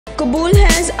QUBOOL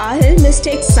has Aahil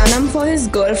mistakes Sanam for his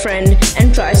girlfriend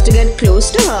and tries to get close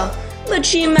to her, but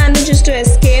she manages to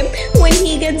escape when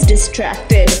he gets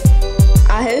distracted.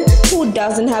 Aahil, who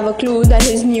doesn't have a clue that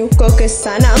his new cook is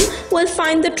Sanam, will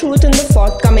find the truth in the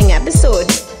forthcoming episode.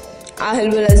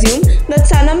 Aahil will assume that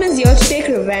Sanam is here to take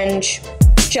revenge.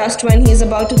 Just when he's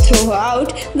about to throw her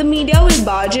out, the media will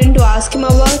barge in to ask him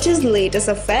about his latest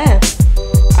affair.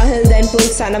 Aahil then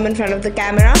pulls Sanam in front of the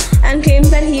camera and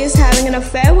claims that he is having an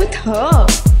affair with her.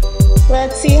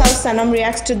 Let's see how Sanam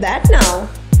reacts to that now.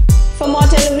 For more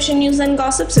television news and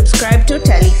gossip, subscribe to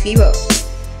TeleFever.